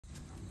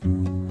G'day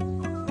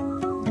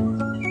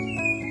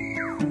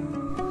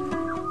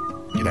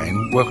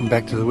and welcome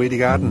back to the Weedy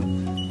Garden.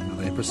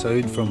 Another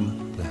episode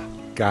from the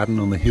garden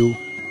on the hill,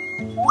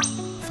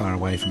 far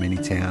away from any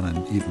town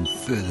and even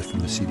further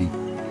from the city.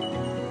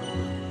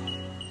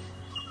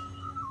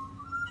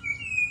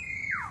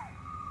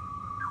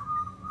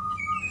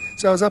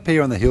 So I was up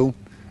here on the hill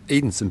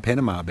eating some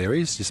Panama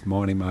berries, just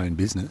minding my own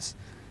business,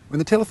 when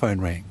the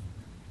telephone rang.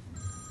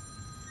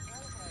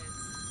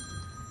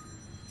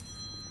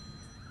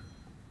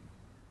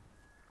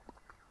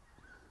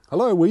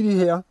 Hello, Weedy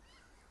here.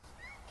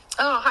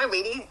 Oh, hi,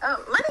 Weedy.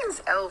 My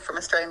name's Elle from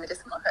Australian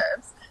Medicinal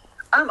Herbs.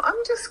 I'm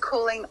just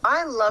calling.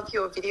 I love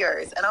your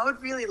videos and I would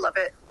really love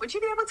it. Would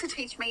you be able to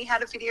teach me how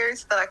to video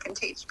so that I can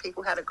teach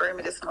people how to grow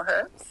medicinal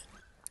herbs?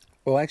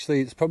 Well,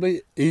 actually, it's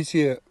probably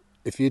easier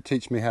if you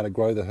teach me how to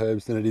grow the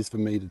herbs than it is for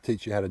me to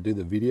teach you how to do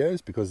the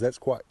videos, because that's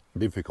quite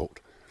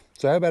difficult.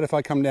 So how about if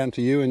I come down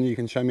to you and you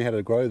can show me how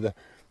to grow the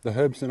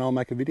herbs and I'll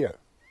make a video?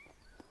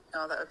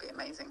 Oh, that would be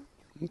amazing.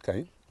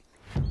 Okay.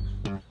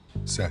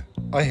 So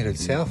I headed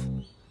south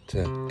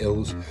to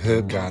Elle's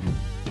herb garden.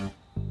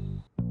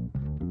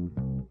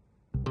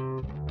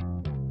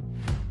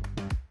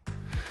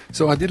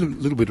 So I did a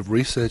little bit of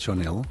research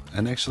on Elle,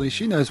 and actually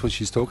she knows what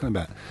she's talking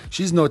about.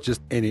 She's not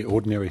just any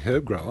ordinary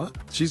herb grower.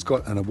 She's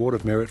got an award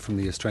of merit from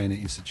the Australian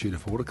Institute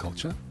of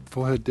Horticulture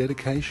for her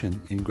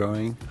dedication in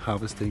growing,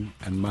 harvesting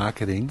and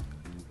marketing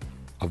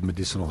of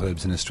medicinal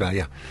herbs in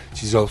Australia.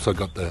 She's also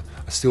got a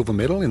silver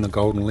medal in the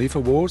Golden Leaf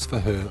Awards for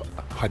her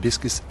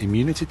hibiscus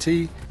immunity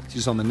tea.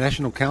 She's on the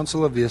National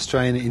Council of the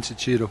Australian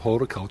Institute of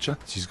Horticulture.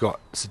 She's got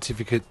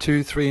Certificate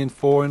 2, 3 and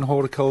 4 in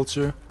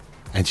horticulture,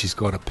 and she's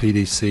got a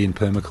PDC in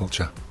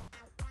permaculture.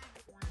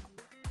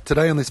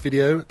 Today on this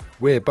video,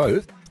 we're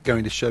both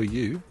going to show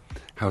you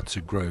how to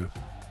grow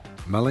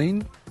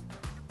mullein,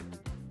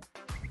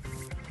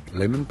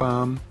 lemon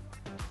balm,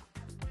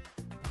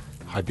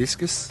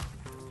 hibiscus,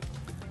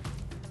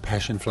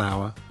 passion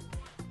flower,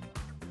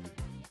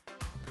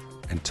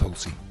 and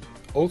Tulsi,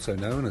 also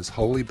known as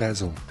holy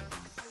basil.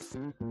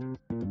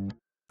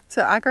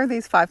 So I grow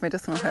these 5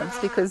 medicinal herbs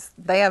because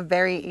they are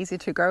very easy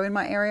to grow in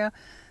my area.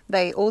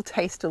 They all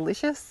taste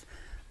delicious.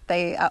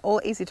 They are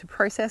all easy to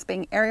process,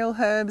 being aerial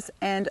herbs,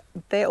 and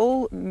they're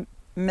all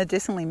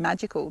medicinally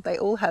magical. They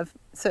all have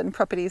certain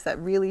properties that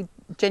really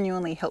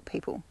genuinely help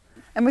people.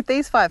 And with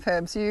these 5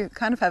 herbs, you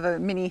kind of have a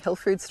mini health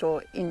food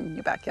store in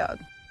your backyard.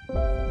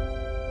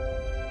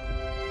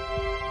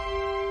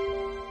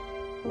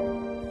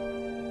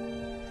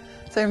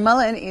 So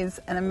mullein is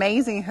an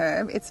amazing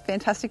herb. It's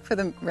fantastic for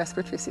the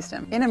respiratory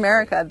system. In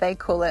America, they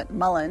call it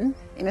mullein.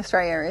 In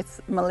Australia, it's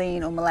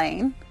mullein or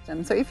mullein.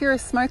 So if you're a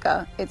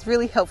smoker, it's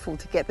really helpful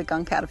to get the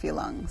gunk out of your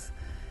lungs.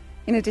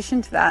 In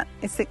addition to that,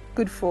 it's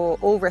good for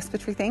all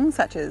respiratory things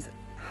such as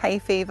hay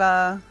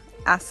fever,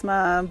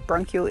 asthma,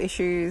 bronchial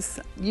issues,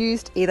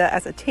 used either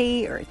as a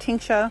tea or a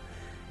tincture,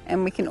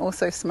 and we can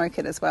also smoke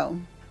it as well.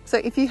 So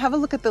if you have a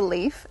look at the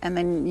leaf and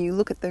then you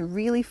look at the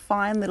really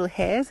fine little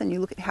hairs and you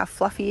look at how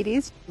fluffy it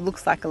is, it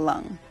looks like a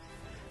lung.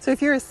 So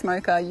if you're a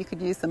smoker, you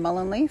could use the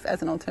mullein leaf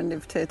as an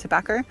alternative to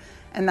tobacco,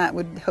 and that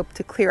would help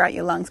to clear out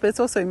your lungs, but it's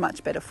also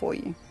much better for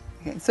you.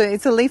 Okay, so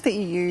it's a leaf that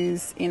you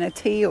use in a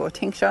tea or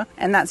tincture,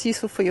 and that's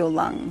useful for your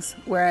lungs.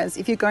 Whereas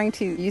if you're going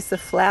to use the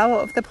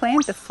flower of the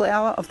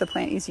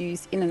plant is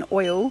used in an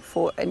oil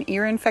for an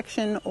ear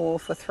infection or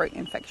for throat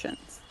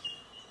infections.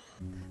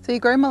 So you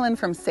grow mullein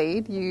from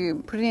seed,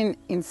 you put it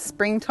in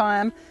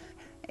springtime.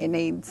 It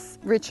needs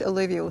rich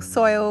alluvial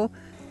soil,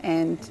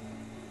 and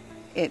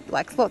it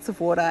likes lots of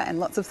water and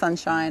lots of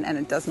sunshine, and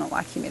it does not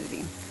like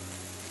humidity.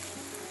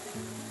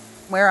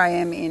 Where I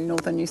am in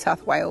northern New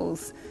South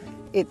Wales,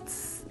 it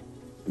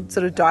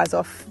sort of dies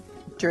off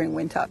during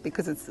winter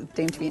because it's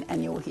deemed to be an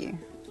annual here.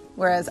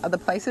 Whereas other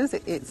places,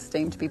 it's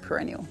deemed to be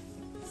perennial,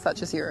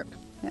 such as Europe.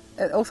 Yeah.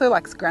 It also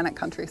likes granite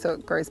country, so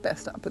it grows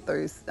best up at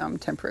those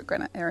temperate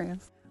granite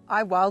areas.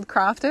 I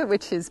wildcraft it,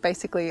 which is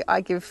basically I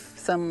give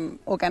some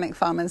organic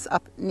farmers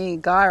up near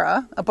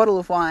Gyra a bottle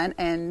of wine,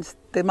 and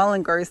the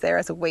mullein grows there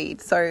as a weed.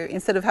 So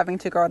instead of having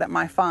to grow it at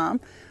my farm,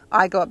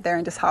 I go up there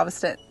and just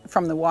harvest it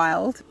from the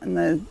wild in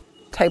the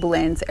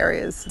tablelands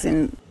areas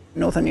in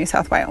northern New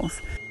South Wales.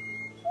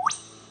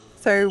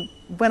 So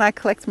when I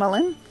collect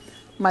mullein,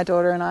 my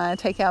daughter and I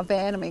take our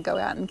van and we go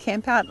out and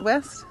camp out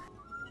west.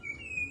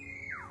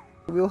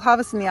 We'll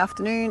harvest in the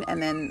afternoon and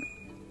then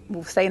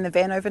we'll stay in the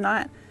van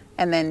overnight,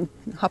 and then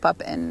hop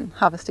up and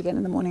harvest again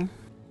in the morning.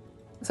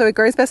 So it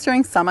grows best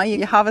during summer.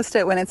 You harvest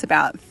it when it's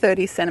about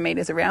 30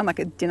 centimetres around, like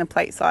a dinner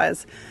plate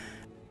size.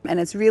 And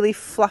it's really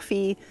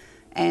fluffy,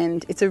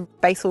 and it's a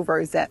basil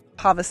rosette.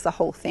 Harvest the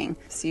whole thing.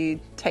 So you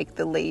take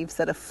the leaves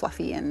that are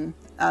fluffy and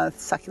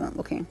succulent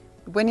looking.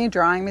 When you're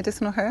drying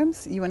medicinal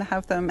herbs, you want to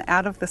have them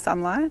out of the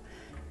sunlight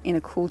in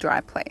a cool,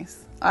 dry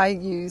place. I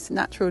use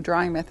natural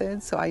drying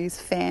methods, so I use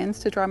fans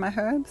to dry my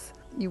herbs.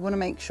 You want to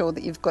make sure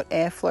that you've got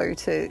airflow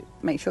to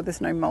make sure there's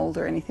no mold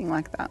or anything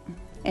like that.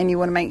 And you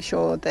want to make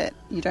sure that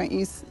you don't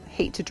use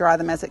heat to dry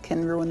them, as it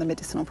can ruin the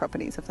medicinal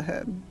properties of the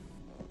herb.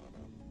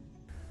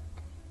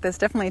 There's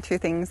definitely 2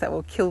 things that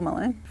will kill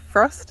mullein: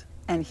 frost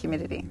and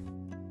humidity.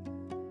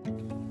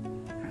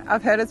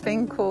 I've heard it's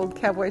being called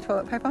cowboy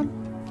toilet paper.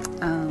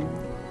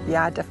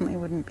 Yeah, I definitely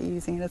wouldn't be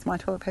using it as my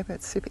toilet paper.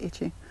 It's super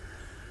itchy.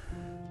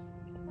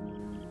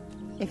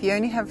 If you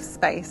only have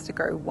space to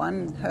grow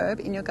one herb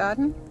in your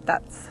garden,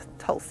 that's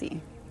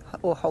Tulsi,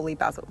 or holy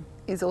basil.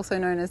 It's also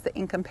known as the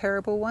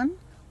incomparable one,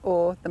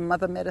 or the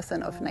mother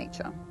medicine of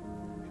nature.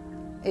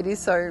 It is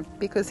so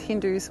because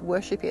Hindus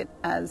worship it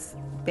as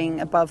being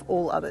above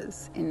all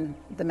others in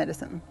the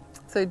medicine.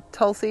 So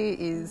Tulsi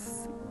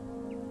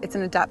it's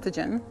an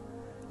adaptogen.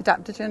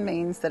 Adaptogen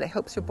means that it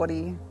helps your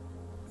body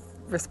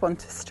respond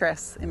to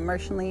stress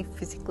emotionally,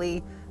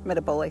 physically,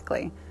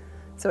 metabolically.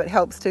 So it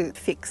helps to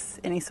fix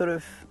any sort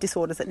of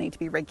disorders that need to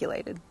be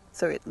regulated.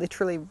 So it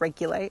literally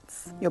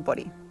regulates your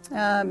body.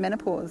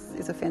 Menopause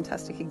is a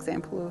fantastic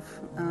example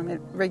of, it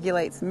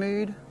regulates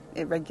mood,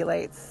 it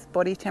regulates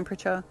body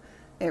temperature,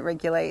 it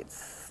regulates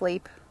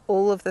sleep,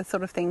 all of the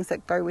sort of things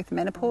that go with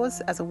menopause.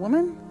 As a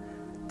woman,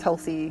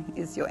 Tulsi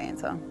is your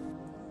answer.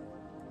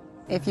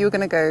 If you were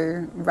going to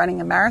go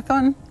running a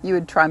marathon, you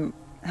would try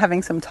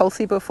having some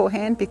Tulsi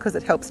beforehand because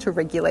it helps to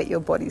regulate your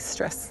body's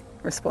stress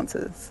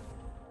responses.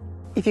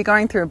 If you're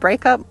going through a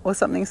breakup or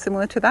something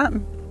similar to that,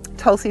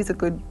 Tulsi is a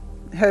good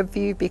herb for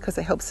you because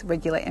it helps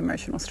regulate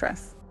emotional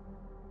stress.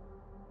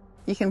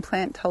 You can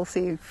plant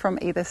Tulsi from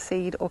either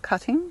seed or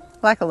cutting.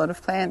 Like a lot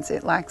of plants,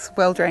 it likes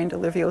well-drained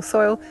alluvial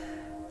soil,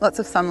 lots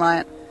of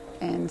sunlight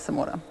and some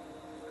water.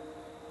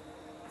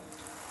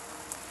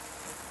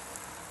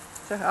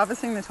 So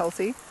harvesting the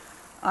Tulsi,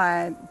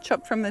 I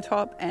chop from the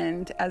top,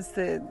 and as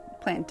the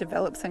plant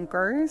develops and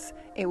grows,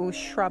 it will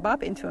shrub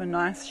up into a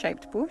nice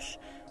shaped bush.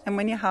 And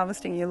when you're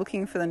harvesting, you're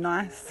looking for the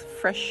nice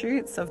fresh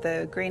shoots of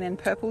the green and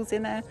purples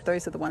in there.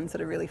 Those are the ones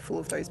that are really full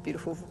of those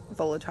beautiful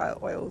volatile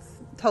oils.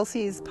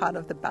 Tulsi is part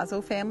of the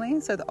basil family,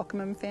 so the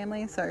ocimum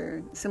family.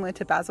 So similar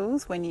to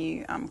basils, when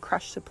you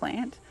crush the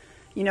plant,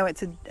 you know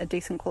it's a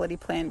decent quality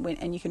plant,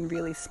 and you can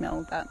really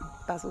smell that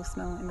basil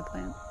smell in the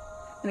plant.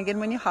 And again,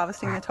 when you're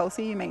harvesting the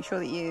Tulsi, you make sure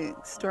that you're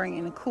storing it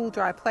in a cool,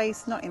 dry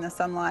place, not in the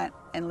sunlight,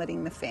 and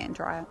letting the fan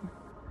dry it.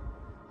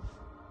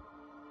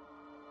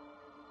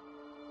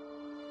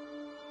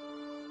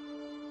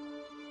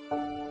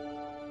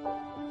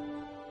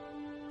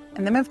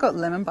 And then we've got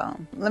lemon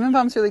balm. Lemon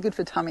balm's really good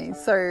for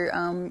tummies.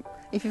 So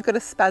if you've got a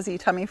spazzy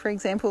tummy, for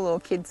example,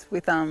 or kids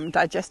with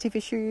digestive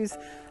issues,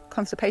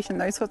 constipation,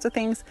 those sorts of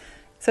things,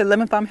 so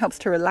lemon balm helps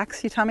to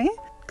relax your tummy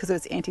because of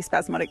its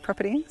antispasmodic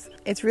properties.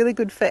 It's really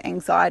good for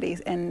anxiety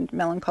and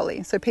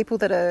melancholy. So people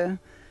that are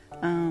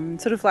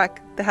sort of like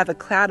they have a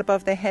cloud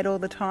above their head all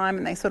the time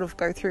and they sort of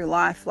go through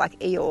life like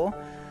Eeyore,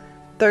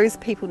 those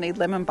people need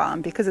lemon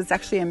balm because it's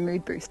actually a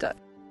mood booster.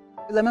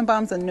 Lemon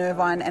balm's a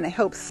nervine and it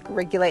helps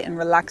regulate and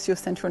relax your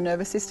central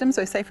nervous system.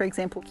 So say, for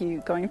example, you're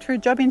going through a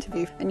job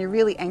interview and you're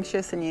really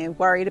anxious and you're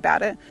worried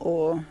about it,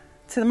 or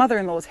to the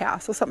mother-in-law's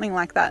house or something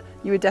like that,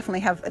 you would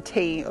definitely have a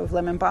tea of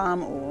lemon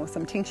balm or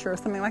some tincture or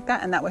something like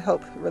that, and that will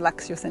help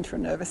relax your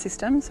central nervous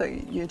system so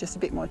you're just a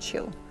bit more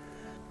chill.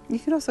 You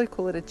could also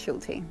call it a chill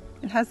tea.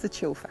 It has the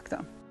chill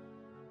factor.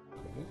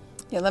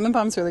 Yeah, lemon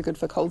balm's really good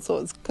for cold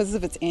sores because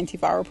of its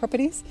antiviral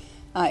properties.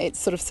 It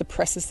sort of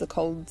suppresses the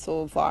cold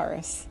sore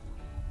virus.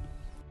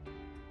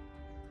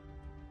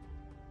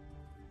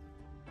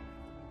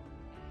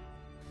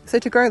 So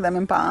to grow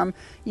lemon balm,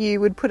 you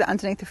would put it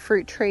underneath a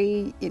fruit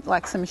tree. It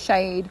likes some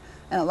shade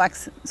and it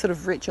likes sort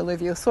of rich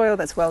alluvial soil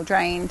that's well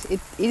drained. It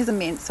is a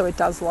mint, so it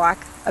does like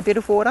a bit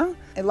of water.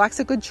 It likes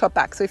a good chop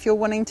back. So if you're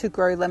wanting to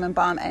grow lemon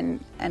balm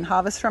and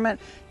harvest from it,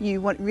 you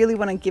really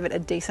want to give it a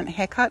decent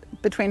haircut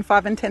between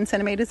 5 and 10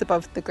 centimetres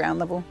above the ground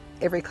level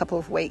every couple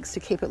of weeks to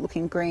keep it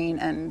looking green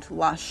and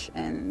lush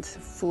and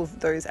full of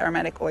those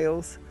aromatic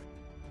oils.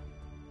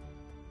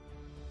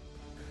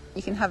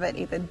 You can have it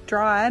either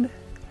dried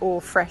or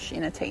fresh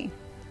in a tea.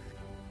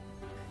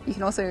 You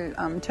can also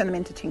turn them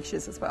into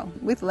tinctures as well.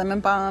 With lemon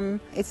balm,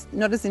 it's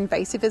not as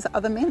invasive as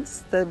other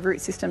mints. The root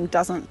system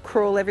doesn't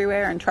crawl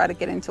everywhere and try to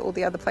get into all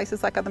the other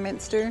places like other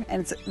mints do,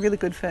 and it's really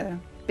good for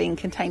being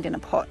contained in a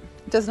pot.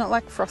 It does not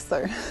like frost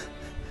though.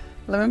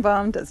 Lemon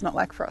balm does not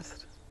like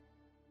frost.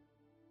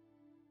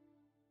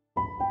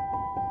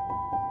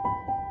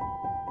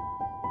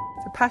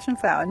 Passion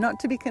flower, not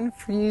to be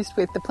confused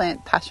with the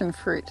plant passion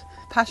fruit.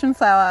 Passion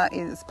flower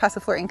is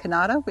Passiflora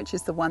incarnata, which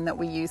is the one that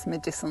we use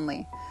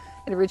medicinally.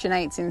 It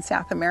originates in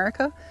South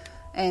America,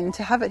 and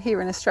to have it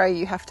here in Australia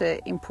you have to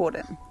import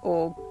it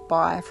or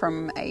buy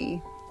from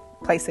a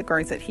place that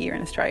grows it here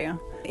in Australia.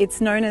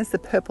 It's known as the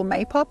purple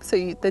maypop,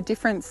 so the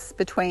difference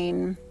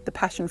between the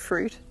passion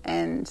fruit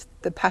and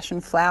the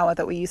passion flower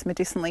that we use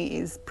medicinally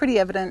is pretty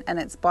evident, and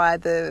it's by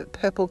the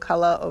purple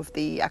colour of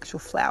the actual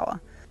flower.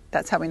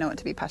 That's how we know it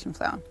to be passion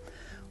flower.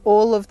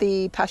 All of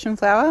the passion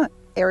flower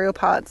aerial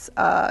parts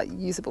are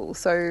usable,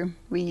 so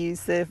we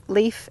use the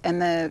leaf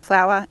and the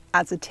flower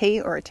as a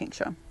tea or a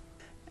tincture.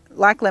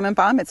 Like lemon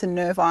balm, it's a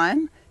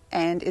nervine,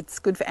 and it's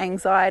good for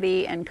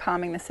anxiety and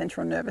calming the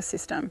central nervous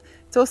system.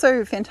 It's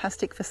also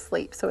fantastic for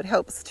sleep, so it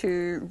helps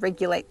to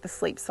regulate the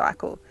sleep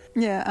cycle.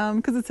 Yeah,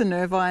 because it's a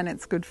nervine,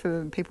 it's good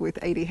for people with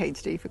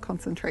ADHD for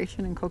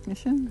concentration and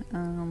cognition,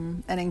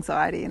 and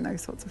anxiety and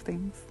those sorts of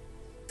things.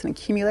 It's an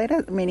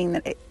accumulator, meaning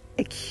that it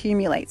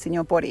accumulates in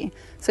your body.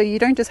 So you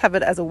don't just have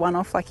it as a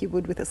one-off like you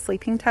would with a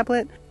sleeping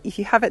tablet. If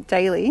you have it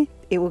daily,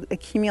 it will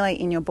accumulate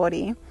in your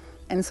body,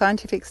 and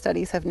scientific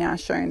studies have now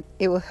shown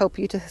it will help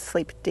you to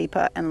sleep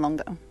deeper and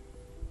longer.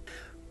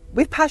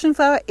 With passion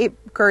flower,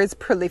 it grows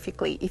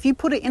prolifically. If you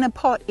put it in a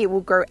pot, it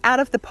will grow out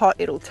of the pot.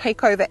 It'll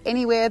take over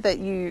anywhere that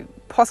you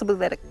possibly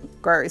let it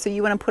grow. So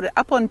you want to put it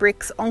up on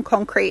bricks, on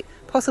concrete,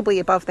 possibly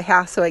above the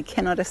house so it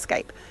cannot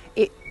escape.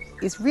 It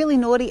is really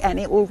naughty and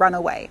it will run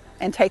away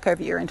and take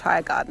over your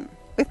entire garden.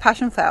 With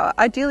passion flower,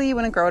 ideally you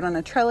want to grow it on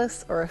a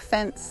trellis or a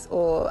fence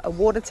or a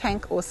water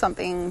tank or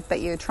something that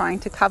you're trying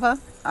to cover.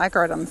 I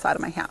grow it on the side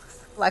of my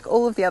house. Like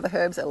all of the other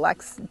herbs, it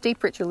likes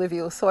deep, rich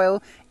alluvial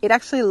soil. It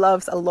actually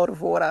loves a lot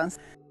of water.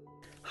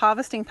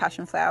 Harvesting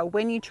passion flower,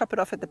 when you chop it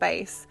off at the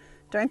base,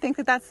 don't think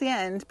that that's the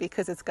end,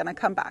 because it's going to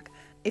come back.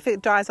 If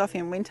it dies off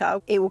in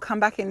winter, it will come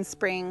back in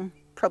spring,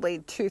 probably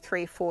 2,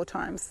 3, 4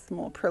 times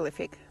more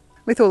prolific.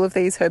 With all of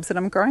these herbs that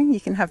I'm growing,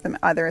 you can have them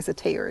either as a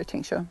tea or a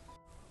tincture.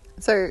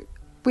 So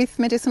with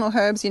medicinal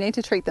herbs, you need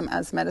to treat them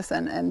as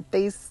medicine, and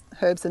these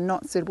herbs are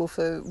not suitable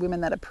for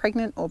women that are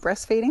pregnant or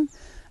breastfeeding,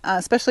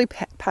 especially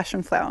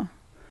passion flower.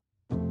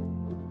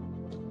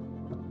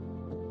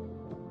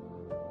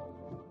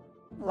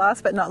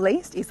 Last but not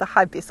least is the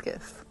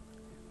hibiscus.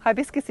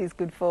 Hibiscus is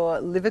good for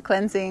liver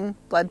cleansing,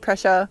 blood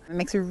pressure. It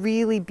makes a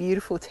really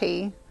beautiful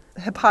tea.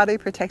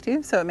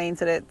 Hepatoprotective, so it means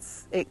that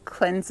it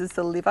cleanses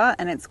the liver,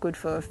 and it's good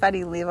for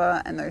fatty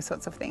liver and those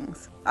sorts of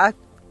things. I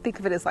think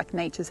of it as like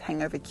nature's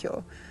hangover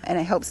cure, and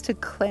it helps to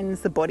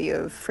cleanse the body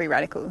of free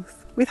radicals.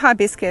 With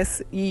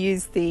hibiscus, you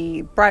use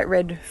the bright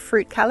red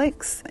fruit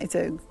calyx. It's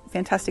a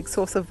fantastic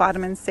source of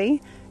vitamin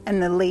C,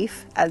 and the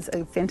leaf as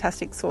a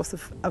fantastic source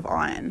of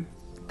iron.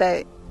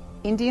 The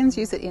Indians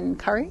use it in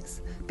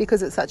curries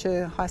because it's such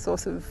a high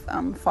source of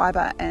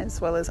fibre as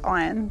well as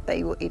iron.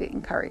 They will eat it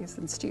in curries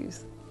and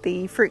stews.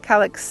 The fruit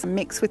calyx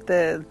mixed with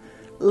the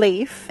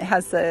leaf, it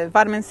has the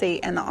vitamin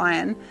C and the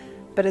iron,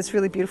 but it's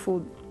really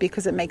beautiful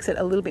because it makes it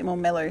a little bit more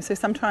mellow. So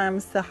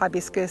sometimes the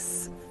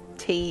hibiscus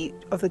tea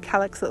of the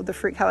calyx, of the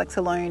fruit calyx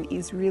alone,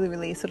 is really,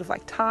 really sort of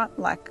like tart,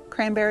 like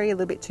cranberry, a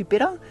little bit too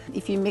bitter.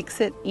 If you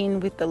mix it in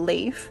with the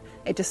leaf,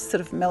 it just sort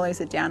of mellows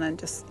it down and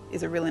just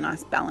is a really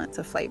nice balance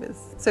of flavours.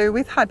 So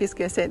with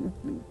hibiscus, it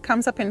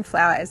comes up in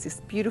flower as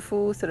this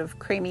beautiful sort of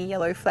creamy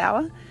yellow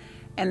flower,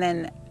 and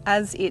then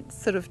as it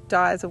sort of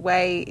dies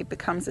away, it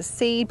becomes a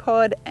seed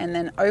pod, and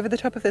then over the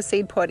top of the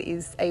seed pod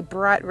is a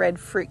bright red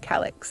fruit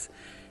calyx.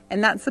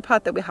 And that's the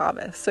part that we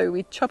harvest. So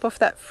we chop off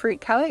that fruit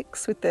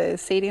calyx with the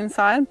seed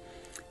inside,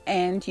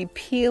 and you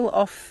peel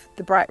off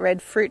the bright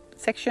red fruit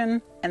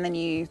section, and then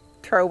you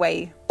throw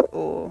away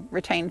or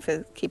retain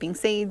for keeping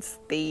seeds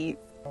the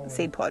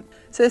seed pod.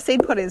 So the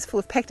seed pod is full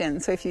of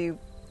pectin, so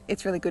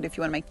it's really good if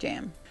you want to make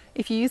jam.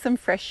 If you use them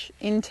fresh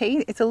in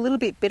tea, it's a little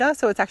bit bitter,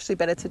 so it's actually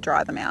better to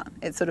dry them out.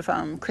 It sort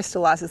of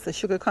crystallizes the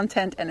sugar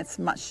content, and it's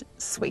much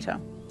sweeter.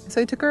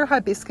 So to grow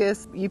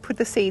hibiscus, you put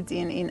the seeds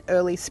in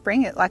early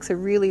spring. It likes a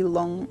really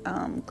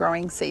long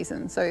growing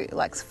season. So it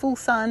likes full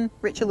sun,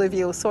 rich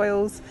alluvial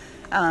soils,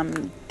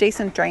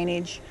 decent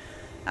drainage.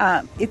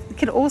 It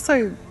can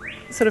also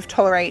sort of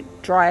tolerate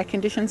drier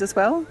conditions as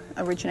well,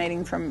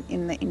 originating from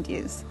in the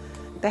Indias.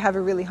 They have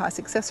a really high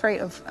success rate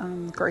of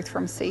growth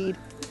from seed.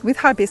 With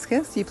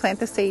hibiscus, you plant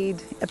the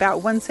seed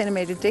about 1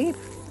 centimetre deep,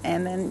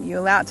 and then you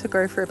allow it to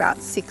grow for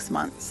about 6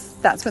 months.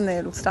 That's when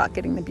it'll start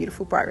getting the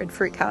beautiful bright red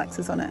fruit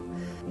calyxes on it.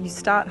 You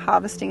start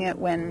harvesting it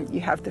when you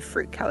have the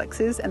fruit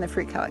calyxes, and the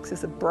fruit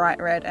calyxes are bright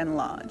red and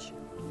large.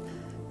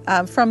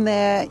 From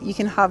there, you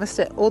can harvest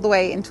it all the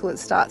way until it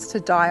starts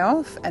to die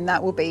off, and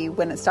that will be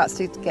when it starts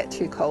to get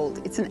too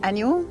cold. It's an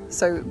annual,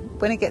 so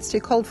when it gets too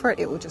cold for it,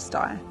 it will just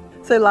die.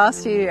 So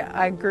last year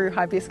I grew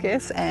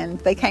hibiscus, and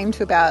they came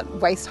to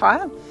about waist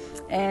high.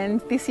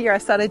 And this year I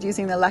started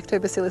using the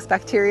lactobacillus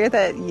bacteria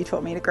that you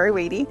taught me to grow,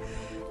 Weedy.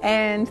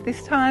 And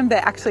this time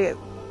they're actually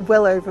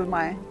well over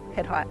my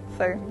head height.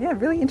 So yeah,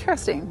 really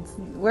interesting. It's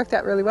worked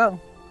out really well.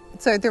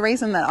 So the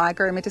reason that I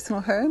grow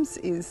medicinal herbs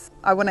is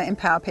I want to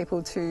empower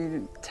people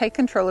to take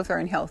control of their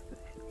own health.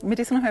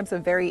 Medicinal herbs are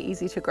very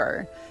easy to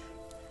grow,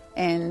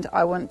 and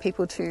I want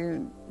people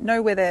to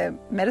know where their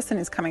medicine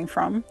is coming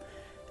from,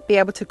 be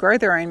able to grow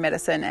their own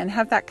medicine, and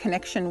have that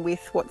connection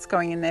with what's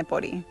going in their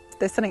body.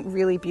 There's something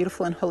really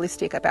beautiful and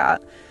holistic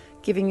about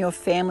giving your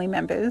family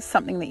members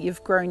something that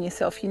you've grown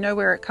yourself. You know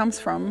where it comes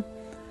from,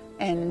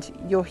 and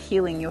you're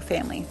healing your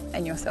family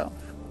and yourself.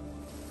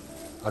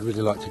 I'd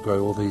really like to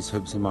grow all these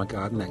herbs in my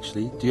garden,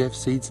 actually. Do you have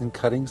seeds and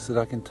cuttings that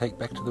I can take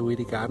back to the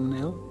Weedy garden,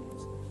 Elle?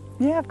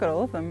 Yeah, I've got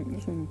all of them.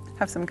 You can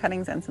have some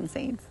cuttings and some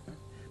seeds.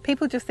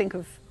 People just think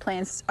of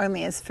plants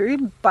only as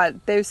food,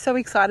 but they're so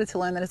excited to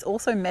learn that it's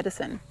also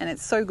medicine, and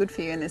it's so good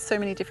for you, and there's so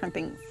many different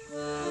things.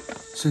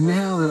 So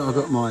now that I've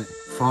got my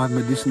 5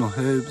 medicinal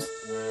herbs,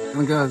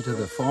 I'm going to go over to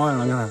the fire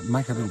and I'm going to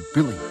make a little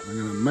billy. I'm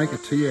going to make a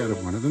tea out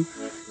of one of them.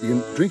 You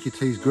can drink your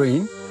teas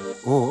green,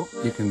 or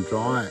you can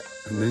dry it,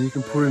 and then you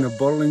can put it in a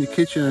bottle in your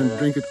kitchen and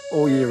drink it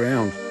all year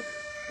round.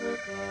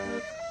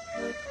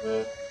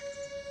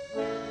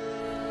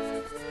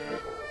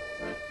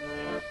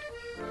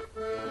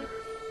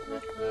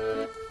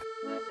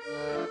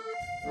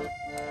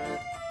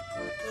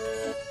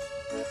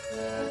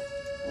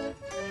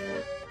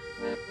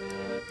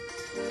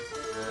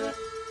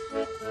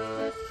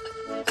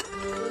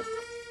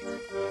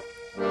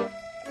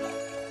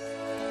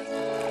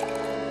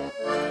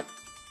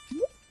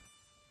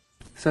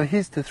 So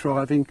here's to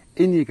thriving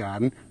in your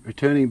garden,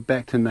 returning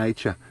back to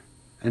nature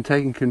and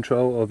taking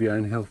control of your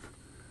own health.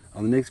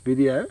 On the next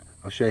video,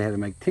 I'll show you how to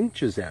make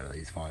tinctures out of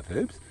these 5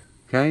 herbs.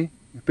 Okay,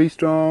 be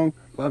strong,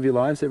 love your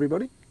lives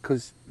everybody,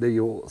 because they're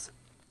yours.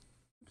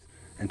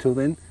 Until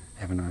then,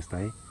 have a nice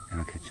day and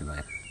I'll catch you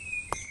later.